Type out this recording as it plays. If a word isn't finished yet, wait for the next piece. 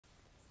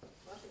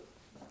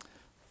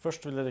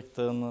Först vill jag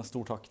rikta en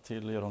stor tack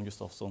till Göran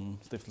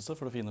Gustafsson-stiftelse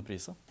för det fina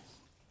priset.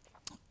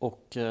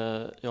 Och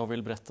jag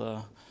vill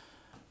berätta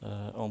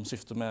om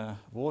syftet med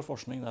vår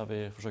forskning där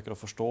vi försöker att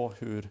förstå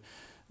hur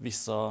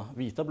vissa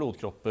vita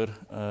blodkroppar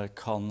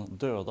kan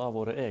döda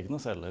våra egna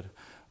celler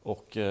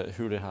och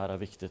hur det här är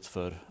viktigt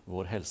för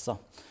vår hälsa.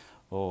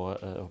 Och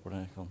jag hoppas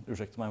ni kan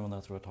ursäkta mig, men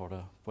jag tror jag tar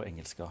det på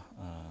engelska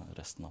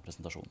resten av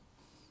presentationen.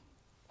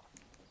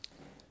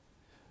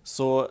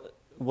 So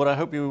what I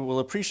hope you will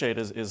appreciate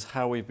is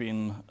how we've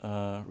been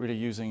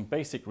really using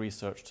basic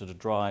research to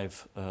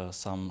drive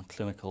some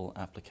clinical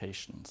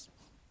applications.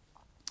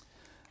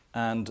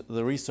 And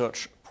the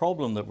research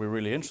problem that we're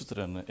really interested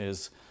in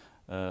is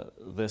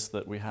this,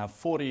 that we have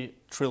 40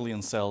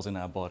 trillion cells in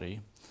our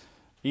body.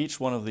 Each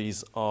one of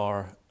these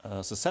are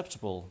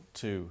susceptible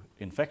to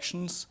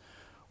infections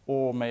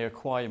or may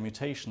acquire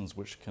mutations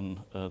which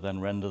can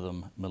then render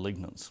them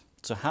malignant.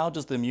 So how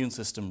does the immune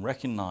system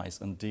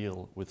recognize and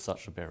deal with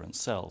such aberrant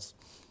cells?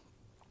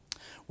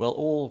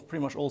 Well,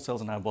 pretty much all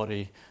cells in our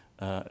body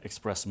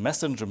express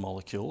messenger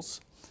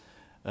molecules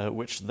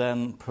which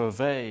then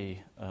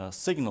purvey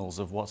signals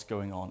of what's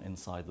going on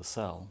inside the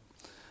cell.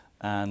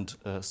 And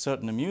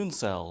certain immune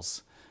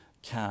cells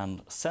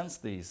can sense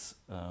these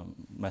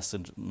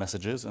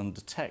messages and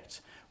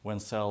detect when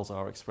cells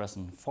are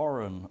expressing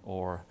foreign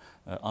or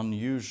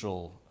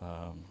unusual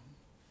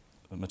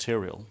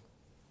material.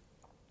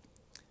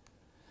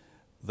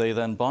 They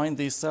then bind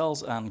these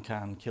cells and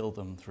can kill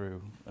them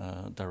through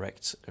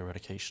direct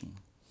eradication.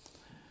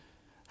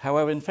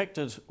 However,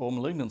 infected or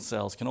malignant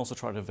cells can also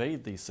try to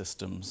evade these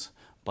systems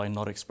by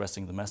not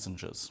expressing the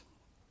messengers.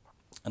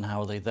 And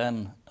how are they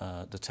then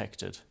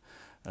detected?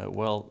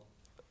 Well,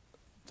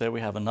 there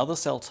we have another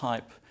cell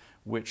type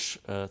which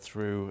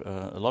through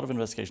a lot of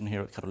investigation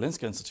here at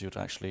Karolinska Institute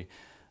actually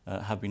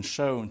have been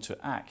shown to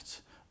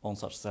act on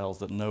such cells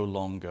that no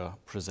longer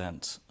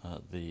present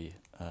the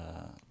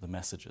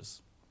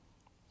messages.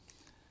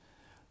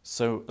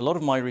 So a lot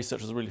of my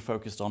research is really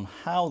focused on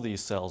how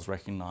these cells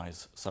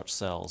recognize such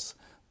cells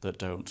that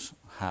don't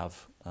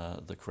have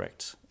the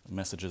correct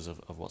messages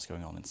of what's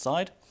going on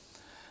inside.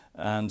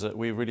 And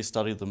we really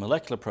studied the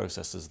molecular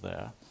processes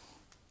there.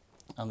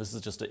 And this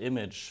is just an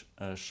image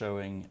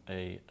showing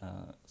a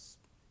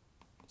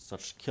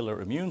such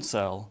killer immune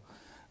cell,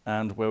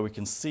 and where we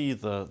can see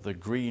the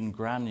green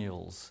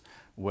granules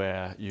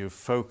where you've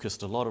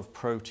focused a lot of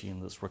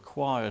protein that's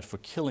required for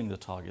killing the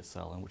target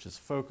cell and which is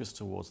focused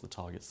towards the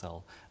target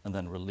cell and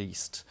then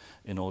released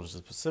in order to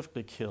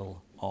specifically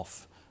kill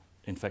off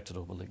infected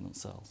or malignant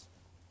cells.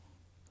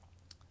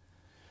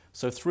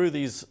 So through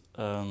these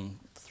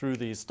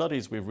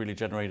studies, we've really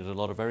generated a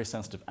lot of very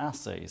sensitive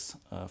assays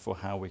for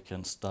how we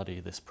can study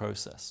this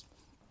process.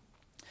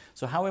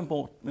 So how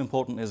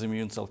important is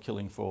immune cell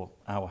killing for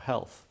our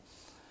health?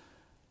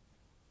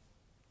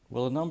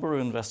 Well, a number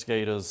of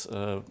investigators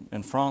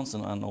in France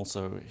and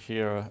also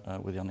here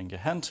with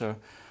Yenan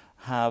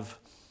have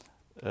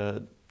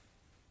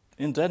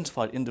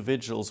identified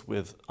individuals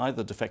with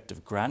either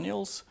defective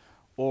granules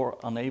or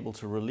unable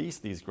to release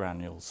these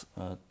granules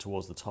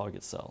towards the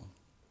target cell.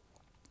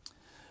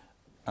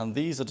 And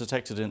these are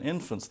detected in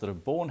infants that are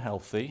born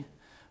healthy,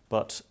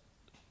 but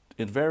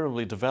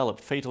invariably develop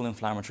fatal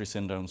inflammatory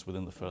syndromes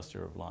within the first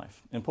year of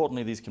life.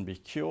 Importantly, these can be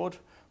cured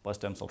by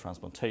stem cell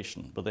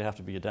transplantation, but they have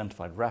to be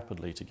identified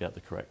rapidly to get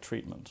the correct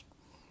treatment.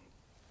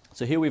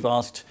 So here we've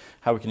asked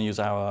how we can use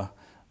our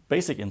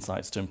basic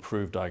insights to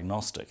improve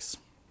diagnostics.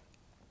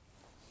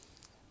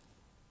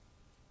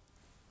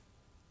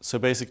 So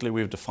basically,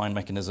 we've defined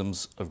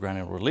mechanisms of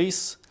granule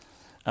release,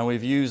 and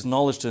we've used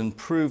knowledge to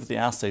improve the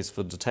assays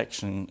for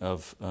detection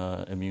of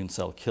immune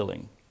cell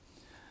killing.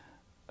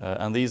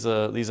 And these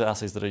are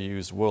assays that are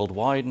used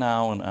worldwide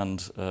now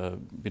and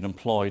been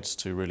employed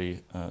to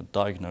really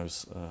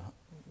diagnose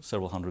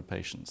several hundred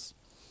patients.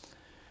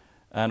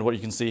 And what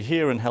you can see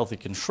here in healthy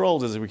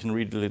controls is that we can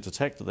readily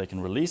detect that they can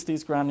release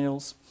these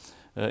granules.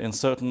 In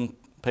certain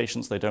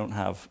patients, they don't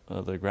have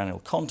the granule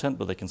content,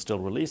 but they can still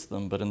release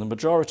them. But in the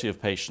majority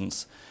of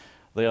patients,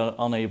 they are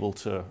unable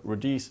to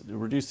reduce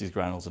these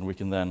granules, and we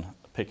can then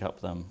pick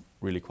up them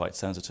really quite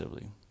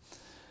sensitively.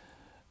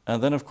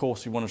 And then, of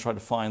course, we want to try to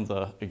find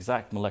the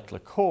exact molecular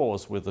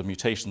cause with the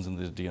mutations in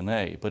the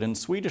DNA. But in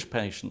Swedish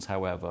patients,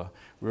 however,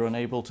 we were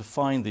unable to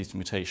find these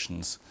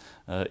mutations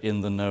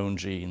in the known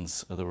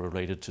genes that are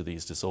related to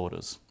these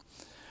disorders.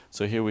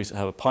 So here we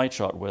have a pie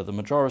chart where the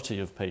majority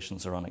of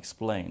patients are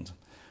unexplained.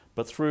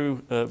 But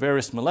through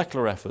various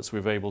molecular efforts,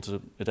 we've been able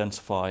to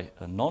identify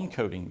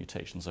non-coding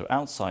mutations, so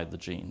outside the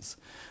genes,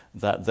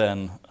 that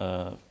then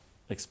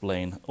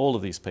explain all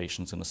of these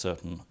patients in a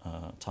certain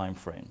time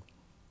frame.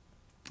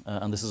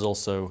 And this has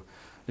also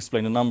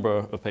explained a number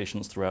of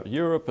patients throughout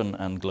Europe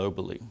and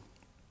globally,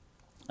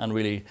 and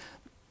really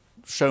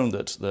shown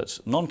that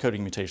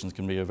non-coding mutations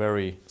can be a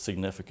very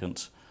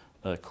significant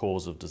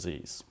cause of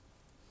disease.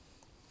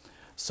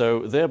 So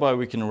thereby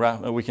we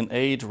can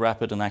aid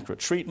rapid and accurate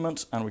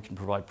treatment, and we can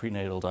provide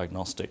prenatal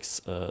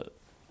diagnostics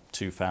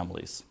to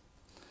families.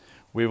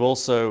 We've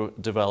also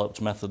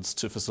developed methods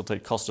to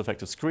facilitate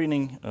cost-effective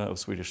screening of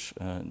Swedish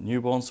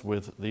newborns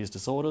with these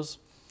disorders.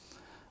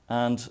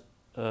 And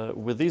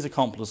with these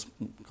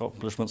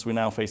accomplishments, we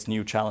now face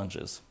new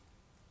challenges.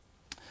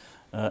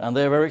 And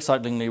there, very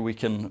excitingly, we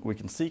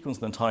can sequence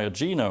the entire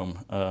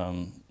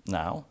genome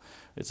now.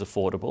 It's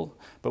affordable.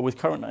 But with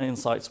current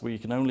insights, we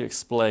can only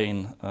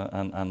explain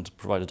and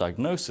provide a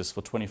diagnosis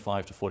for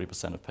 25 to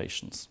 40% of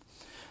patients.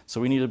 So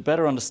we need a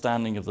better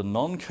understanding of the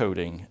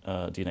non-coding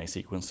DNA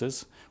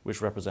sequences, which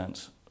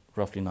represent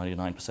roughly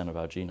 99% of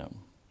our genome.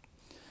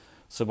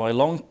 So my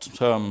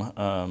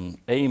long-term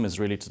aim is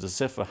really to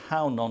decipher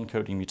how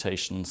non-coding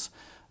mutations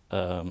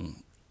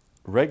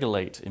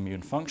regulate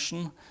immune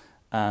function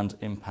and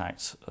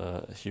impact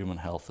human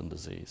health and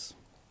disease.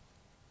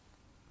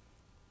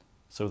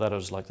 So with that, I'd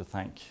just like to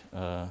thank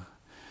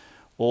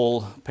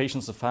all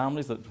patients and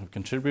families that have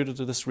contributed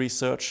to this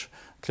research,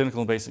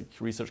 clinical and basic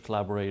research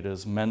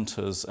collaborators,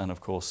 mentors, and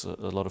of course a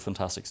lot of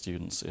fantastic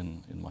students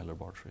in my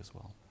laboratory as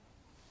well.